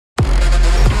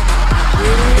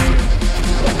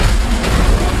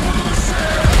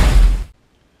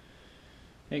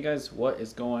Hey guys, what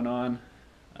is going on?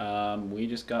 We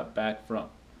just got back from.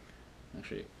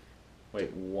 Actually,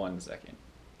 wait 1 second.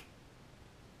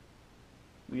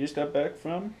 We just got back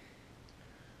from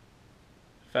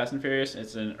Fast and Furious.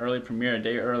 It's an early premiere, a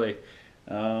day early.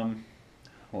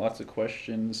 Lots of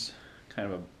questions kind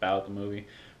of about the movie.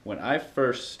 When I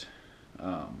first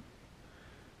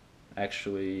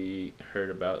actually heard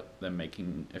about them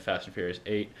making a Fast and Furious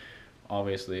 8,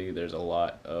 obviously there's a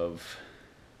lot of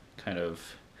kind of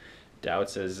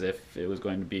doubts as if it wasn't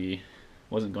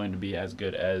going to be as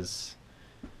good as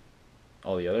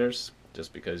all the others,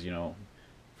 just because,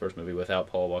 first movie without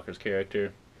Paul Walker's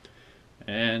character,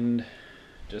 and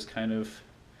just kind of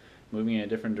moving in a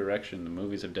different direction. The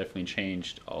movies have definitely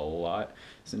changed a lot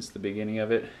since the beginning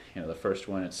of it. The first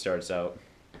one, it starts out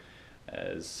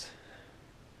as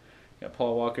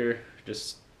Paul Walker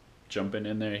just jumping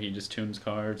in there. He just tunes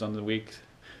cars on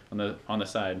the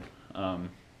side.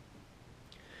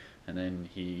 And then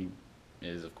he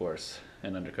is, of course,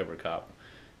 an undercover cop.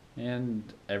 And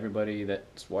everybody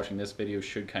that's watching this video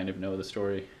should kind of know the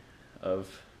story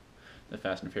of the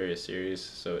Fast and Furious series,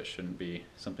 so it shouldn't be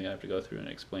something I have to go through and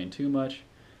explain too much.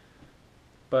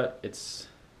 But it's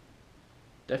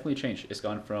definitely changed. It's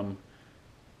gone from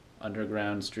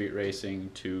underground street racing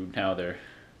to now they're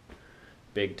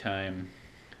big time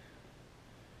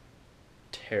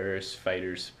terrorist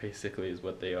fighters, basically, is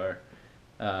what they are.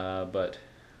 But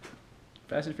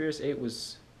Fast and Furious 8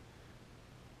 was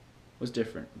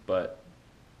different, but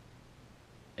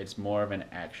it's more of an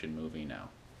action movie now.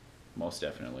 Most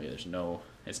definitely.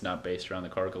 It's not based around the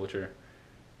car culture.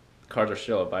 Cars are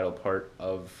still a vital part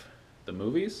of the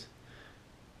movies,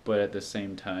 but at the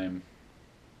same time,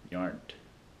 you aren't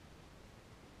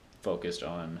focused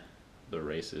on the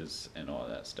races and all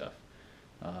that stuff.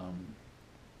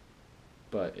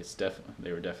 But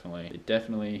they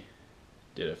definitely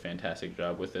did a fantastic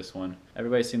job with this one.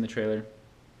 Everybody's seen the trailer,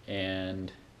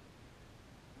 and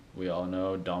we all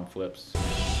know Dom flips.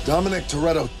 Dominic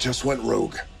Toretto just went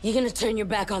rogue. You gonna turn your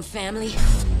back on family?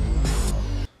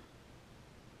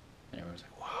 And everyone's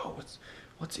like, "Wow,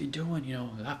 what's he doing?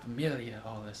 La Familia,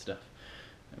 all this stuff."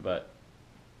 But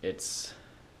it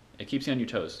keeps you on your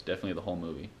toes. Definitely the whole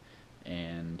movie,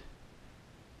 and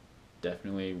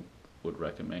definitely would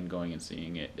recommend going and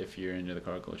seeing it. If you're into the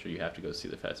car culture, you have to go see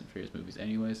the Fast and Furious movies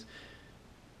anyways,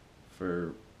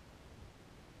 for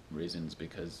reasons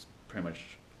because pretty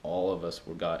much all of us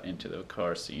got into the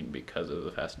car scene because of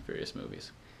the Fast and Furious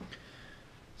movies.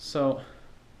 So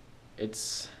it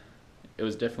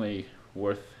was definitely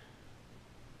worth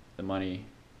the money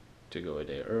to go a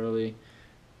day early.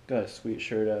 Got a sweet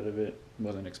shirt out of it.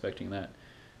 Wasn't expecting that,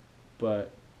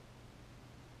 but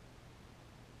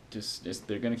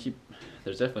they're gonna keep.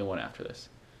 There's definitely one after this.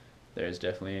 There's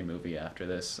definitely a movie after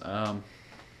this. I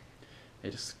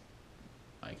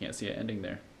can't see it ending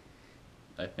there.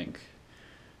 I think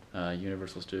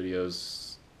Universal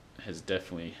Studios has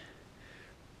definitely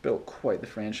built quite the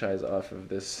franchise off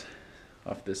this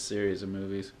series of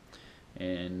movies,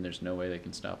 and there's no way they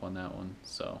can stop on that one.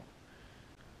 So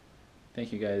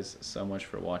thank you guys so much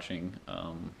for watching.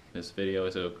 This video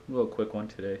is a little quick one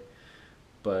today,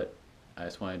 but I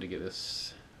just wanted to get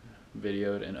this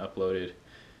videoed and uploaded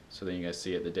so that you guys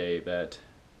see it the day that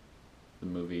the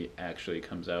movie actually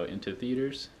comes out into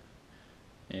theaters.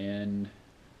 And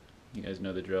you guys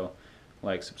know the drill.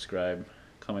 Like, subscribe,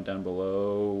 comment down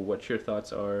below what your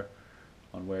thoughts are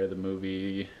on where the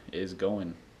movie is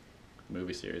going. The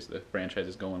movie series, the franchise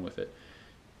is going with it.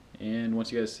 And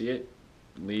once you guys see it,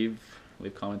 leave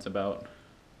comments about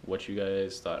what you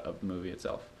guys thought of the movie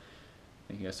itself.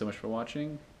 Thank you guys so much for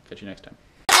watching. Catch you next time.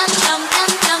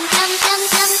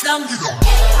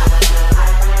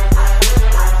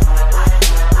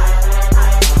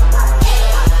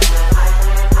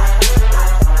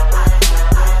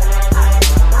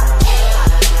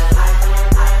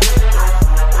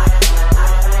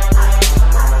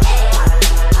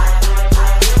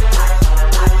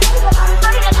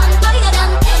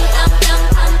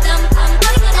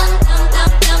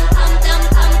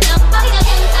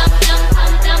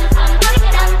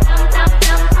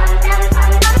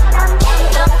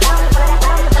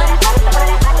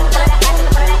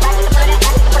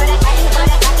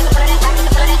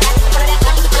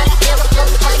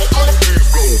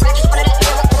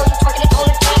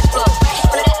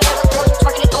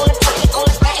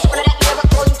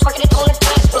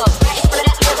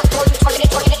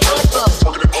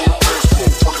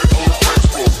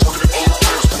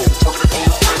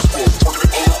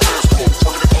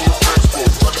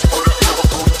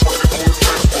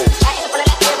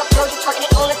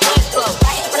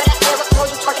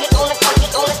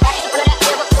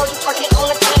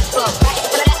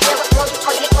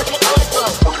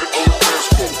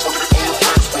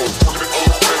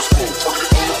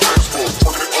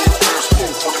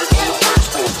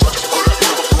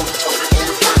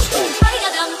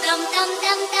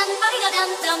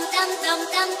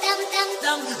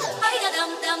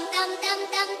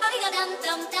 dum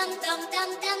dum